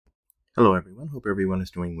Hello everyone, hope everyone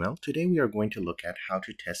is doing well. Today we are going to look at how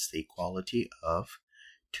to test the equality of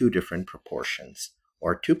two different proportions,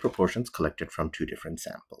 or two proportions collected from two different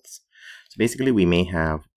samples. So basically we may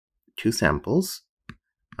have two samples.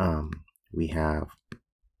 We have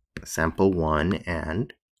sample 1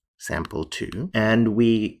 and sample 2, and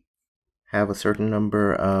we have a certain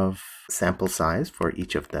number of sample size for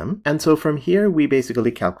each of them. And so from here, we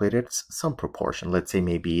basically calculated some proportion. Let's say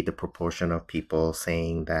maybe the proportion of people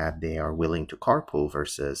saying that they are willing to carpool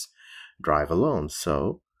versus drive alone.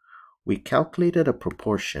 So we calculated a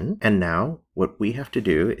proportion, and now what we have to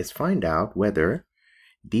do is find out whether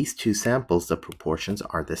these two samples, the proportions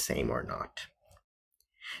are the same or not.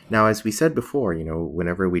 Now, as we said before,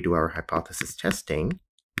 whenever we do our hypothesis testing,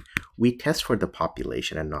 we test for the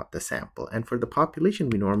population and not the sample. And for the population,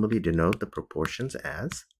 we normally denote the proportions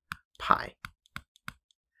as pi.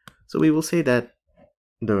 So we will say that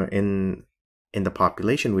in the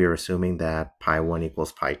population, we are assuming that pi 1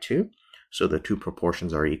 equals pi 2. So the two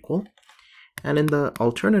proportions are equal. And in the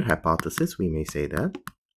alternate hypothesis, we may say that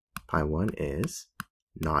pi 1 is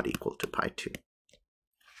not equal to pi 2.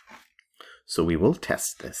 So we will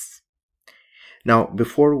test this. Now,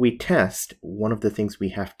 before we test, one of the things we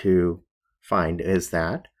have to find is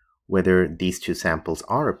that whether these two samples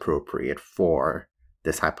are appropriate for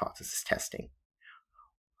this hypothesis testing.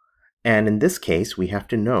 And in this case, we have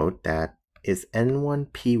to note that is N1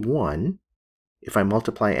 P1, if I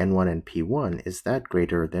multiply N1 and P1, is that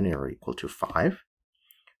greater than or equal to 5?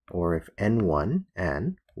 Or if N1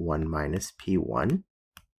 and 1 minus P1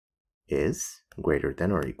 is greater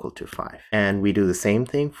than or equal to 5. And we do the same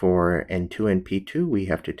thing for N2 and P2. We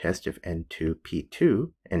have to test if N2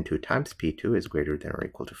 times P2 is greater than or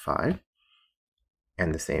equal to 5.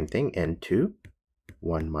 And the same thing, N2,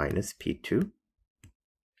 1 minus P2,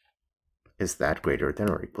 is that greater than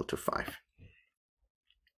or equal to 5.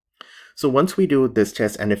 So once we do this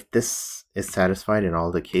test, and if this is satisfied in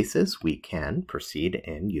all the cases, we can proceed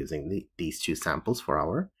in using these two samples for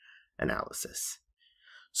our analysis.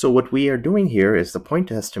 So what we are doing here is the point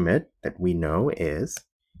estimate that we know is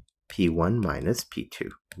P1 minus P2.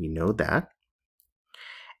 We know that.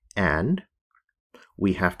 And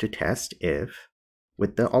we have to test if,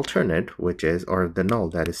 with the alternate, which is, or the null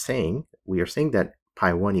that is saying, we are saying that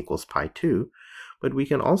pi 1 equals pi 2, but we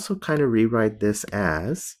can also kind of rewrite this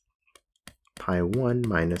as pi 1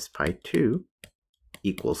 minus pi 2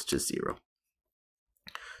 equals to 0.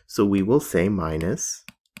 So we will say minus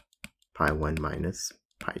pi 1 minus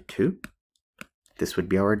pi 2. This would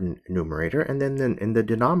be our numerator, and then in the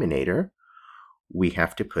denominator we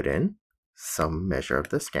have to put in some measure of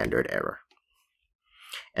the standard error.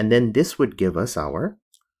 And then this would give us our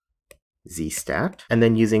z-stat, and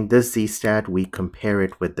then using this z-stat we compare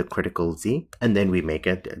it with the critical z, and then we make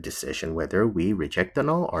a decision whether we reject the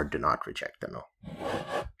null or do not reject the null.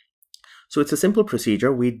 So it's a simple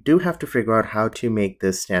procedure. We do have to figure out how to make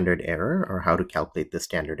this standard error, or how to calculate the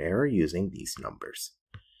standard error using these numbers.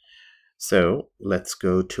 So let's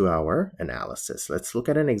go to our analysis. Let's look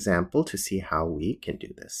at an example to see how we can do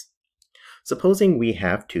this. Supposing we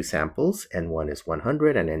have two samples, N1 is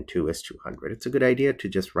 100 and N2 is 200. It's a good idea to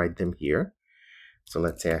just write them here. So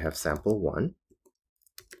let's say I have sample 1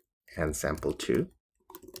 and sample 2.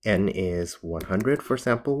 N is 100 for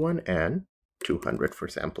sample 1 and 200 for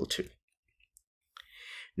sample 2.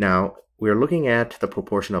 Now, we're looking at the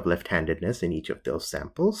proportion of left-handedness in each of those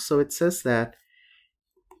samples. So it says that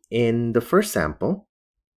in the first sample,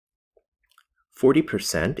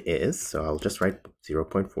 40% is, so I'll just write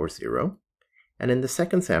 0.40. And in the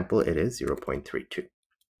second sample, it is 0.32.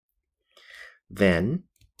 Then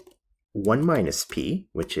 1 minus p,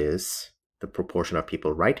 which is the proportion of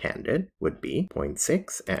people right-handed, would be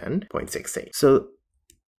 0.6 and 0.68. So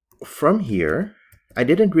from here, I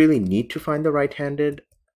didn't really need to find the right-handed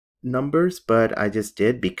numbers, but I just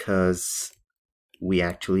did because we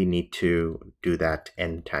actually need to do that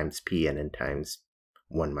n times p and n times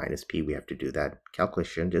 1 minus p. We have to do that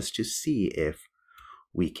calculation just to see if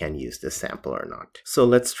we can use this sample or not. So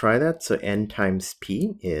let's try that. So n times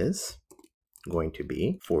p is going to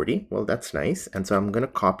be 40. Well, that's nice. And so I'm going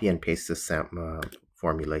to copy and paste this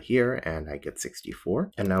formula here, and I get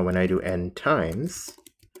 64. And now when I do n times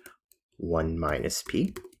 1 minus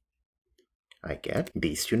p, I get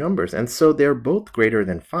these two numbers. And so they're both greater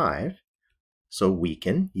than 5. So we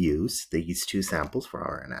can use these two samples for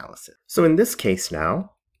our analysis. So in this case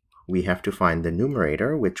now, we have to find the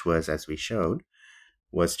numerator, which was, as we showed,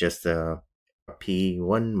 was just the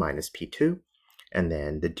P1 minus P2. And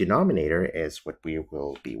then the denominator is what we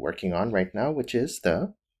will be working on right now, which is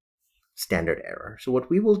the standard error. So what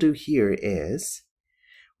we will do here is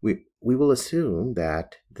we will assume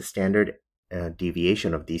that the standard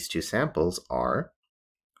deviation of these two samples are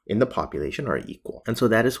in the population are equal. And so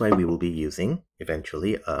that is why we will be using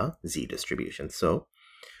eventually a z-distribution. So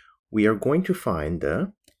we are going to find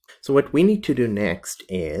so what we need to do next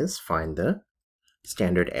is find the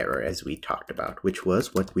standard error, as we talked about, which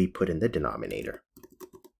was what we put in the denominator.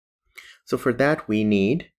 So for that, we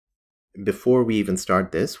need, before we even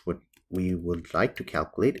start this, what we would like to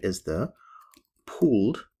calculate is the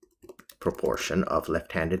pooled proportion of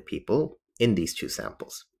left-handed people in these two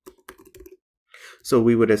samples. So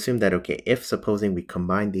we would assume that, okay, if supposing we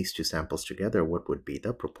combine these two samples together, what would be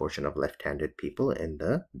the proportion of left-handed people in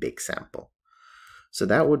the big sample? So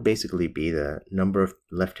that would basically be the number of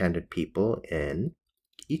left-handed people in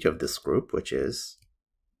each of this group, which is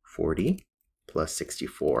 40 plus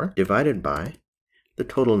 64, divided by the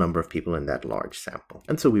total number of people in that large sample.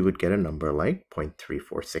 And so we would get a number like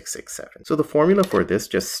 0.34667. So the formula for this,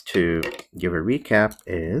 just to give a recap,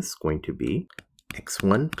 is going to be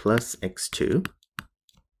x1 plus x2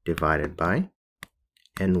 divided by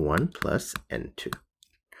n1 plus n2,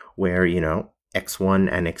 where, you know, x1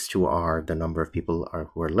 and x2 are the number of people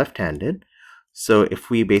who are left-handed. So if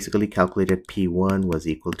we basically calculated p1 was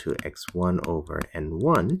equal to x1 over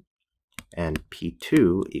n1 and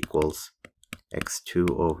p2 equals x2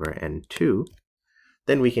 over n2,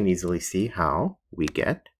 then we can easily see how we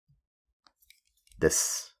get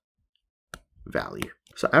this value.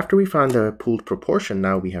 So after we found the pooled proportion,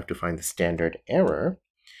 now we have to find the standard error.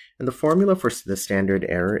 And the formula for the standard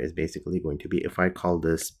error is basically going to be, if I call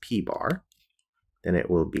this p bar, then it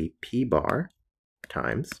will be p bar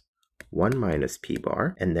times 1 minus p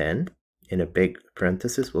bar, and then in a big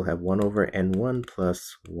parenthesis we'll have 1 over n1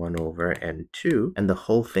 plus 1 over n2, and the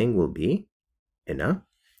whole thing will be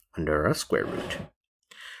under a square root.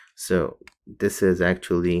 So this is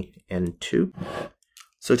actually n2.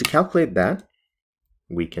 So to calculate that,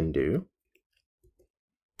 we can do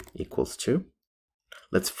equals to,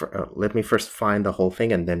 let me first find the whole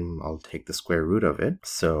thing and then I'll take the square root of it.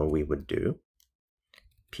 So we would do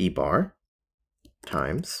p bar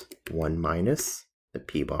times 1 minus the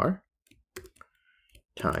p bar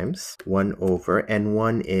times 1 over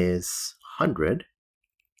n1 is 100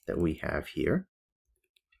 that we have here,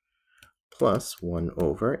 plus 1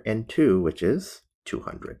 over n2, which is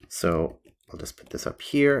 200. So I'll just put this up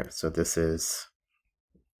here. So this is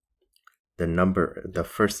the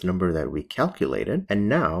first number that we calculated, and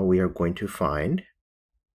now we are going to find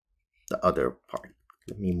the other part.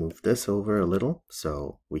 Let me move this over a little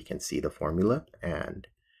so we can see the formula and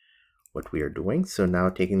what we are doing. So now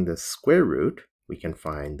taking the square root, we can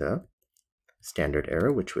find the standard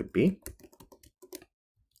error, which would be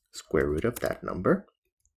square root of that number.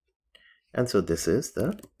 And so this is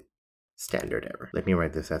the standard error. Let me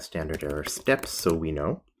write this as standard error steps so we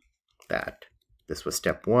know that this was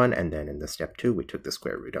step 1, and then in the step 2 we took the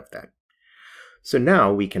square root of that. So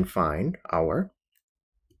now we can find our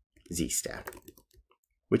z-stat,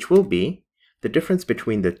 which will be the difference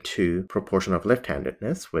between the two proportion of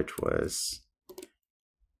left-handedness, which was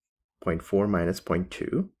 0.4 minus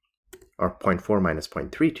 0.2, or 0.4 minus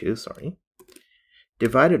 0.32, sorry,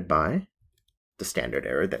 divided by the standard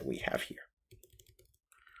error that we have here.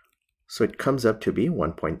 So it comes up to be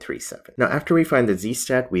 1.37. Now after we find the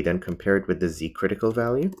z-stat, we then compare it with the z-critical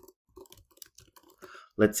value.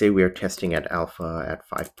 Let's say we are testing at alpha at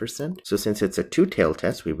 5%. So since it's a two-tailed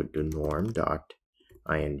test, we would do norm.inv,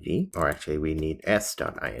 or actually we need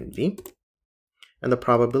s.inv. And the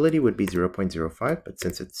probability would be 0.05, but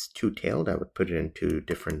since it's two-tailed, I would put it into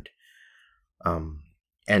different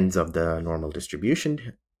ends of the normal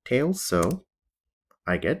distribution tails. So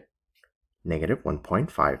I get negative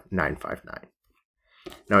 1.5959.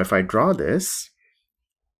 Now if I draw this,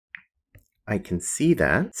 I can see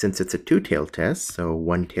that since it's a two-tailed test, so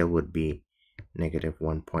one tail would be negative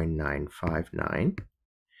 1.959.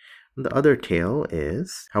 The other tail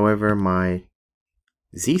is, however, my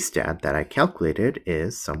z-stat that I calculated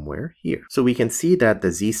is somewhere here. So we can see that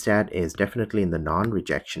the z-stat is definitely in the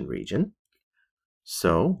non-rejection region.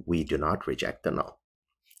 So we do not reject the null.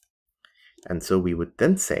 And so we would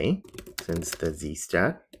then say, since the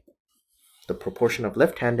z-stat, the proportion of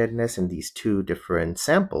left-handedness in these two different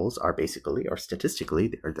samples are basically, or statistically,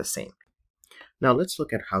 they're the same. Now let's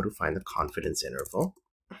look at how to find the confidence interval.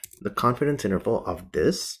 The confidence interval of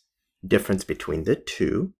this difference between the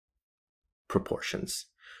two proportions.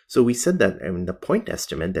 So we said that in the point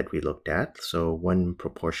estimate that we looked at, so one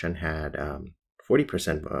proportion had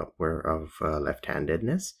 40% were of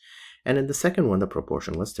left-handedness, and in the second one, the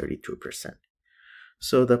proportion was 32%.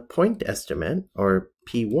 So the point estimate, or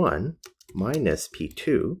P1 minus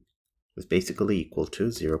P2, is basically equal to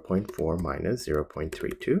 0.4 minus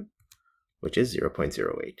 0.32, which is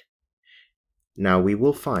 0.08. Now we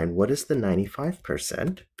will find what is the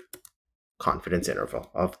 95% confidence interval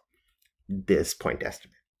of this point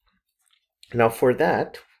estimate. Now for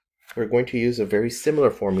that, we're going to use a very similar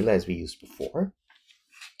formula as we used before.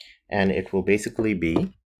 And it will basically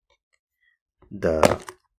be the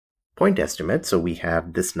point estimate. So we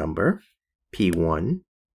have this number, P1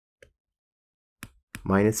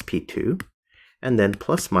 minus P2, and then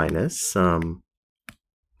plus minus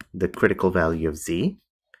the critical value of Z,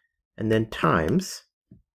 and then times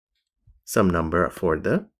some number for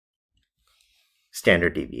the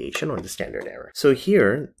standard deviation or the standard error. So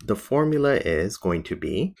here, the formula is going to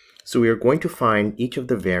be, so we are going to find each of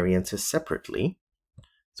the variances separately.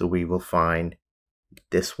 So we will find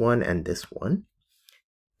this one and this one,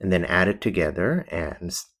 and then add it together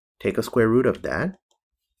and take a square root of that,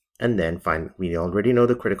 and then find, we already know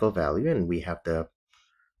the critical value and we have the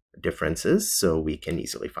differences, so we can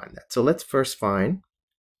easily find that. So let's first find,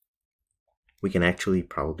 we can actually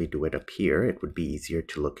probably do it up here. It would be easier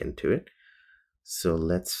to look into it. So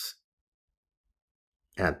let's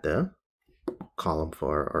add the column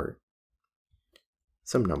for, or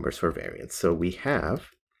some numbers for variance. So we have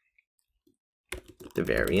the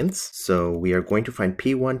variance. So we are going to find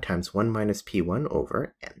P1 times 1 minus P1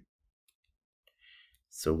 over n.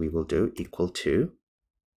 So we will do equal to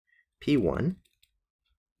P1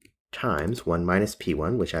 times 1 minus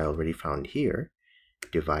P1, which I already found here,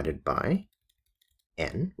 divided by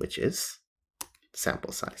n, which is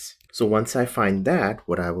sample size. So once I find that,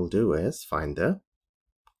 what I will do is find the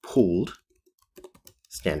pooled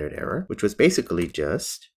standard error, which was basically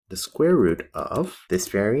just the square root of this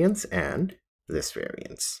variance and this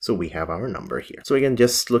variance. So we have our number here. So again,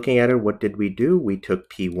 just looking at it, what did we do? We took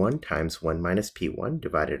P1 times 1 minus P1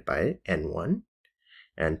 divided by N1,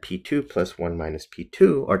 and P2 plus 1 minus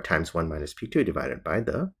P2, or times 1 minus P2 divided by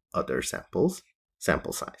the other sample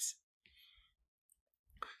size.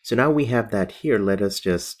 So now we have that here. Let us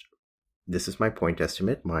just, this is my point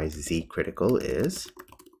estimate. My Z critical is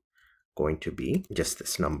going to be just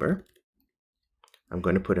this number. I'm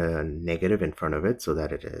going to put a negative in front of it so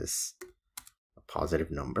that it is a positive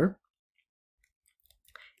number.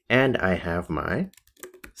 And I have my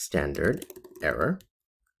standard error,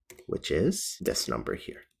 which is this number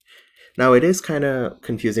here. Now it is kind of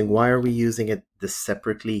confusing. Why are we using it this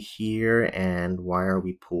separately here, and why are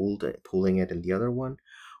we pooling it in the other one?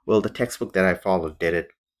 Well, the textbook that I followed did it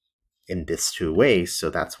in this two ways, so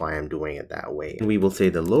that's why I'm doing it that way. And we will say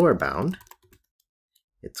the lower bound,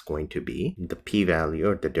 it's going to be the p-value,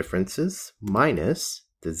 or the differences, minus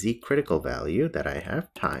the Z critical value that I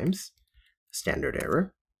have times standard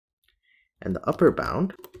error. And the upper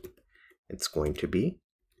bound, it's going to be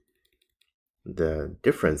the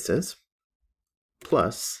differences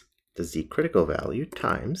plus the Z critical value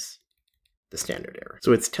times the standard error.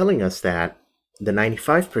 So it's telling us that the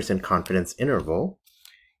 95% confidence interval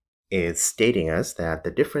is stating us that the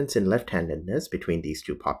difference in left-handedness between these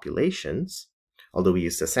two populations, although we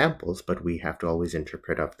use the samples, but we have to always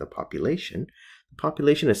interpret of the population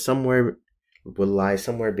is somewhere, will lie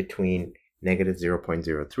somewhere between negative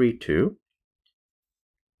 0.03 to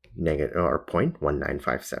negative, or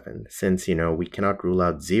 0.1957. Since, you know, we cannot rule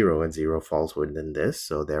out 0 and 0 falls within this,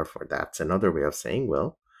 so therefore that's another way of saying,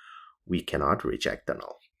 well, we cannot reject the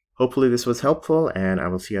null. Hopefully this was helpful, and I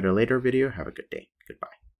will see you at a later video. Have a good day.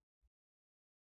 Goodbye.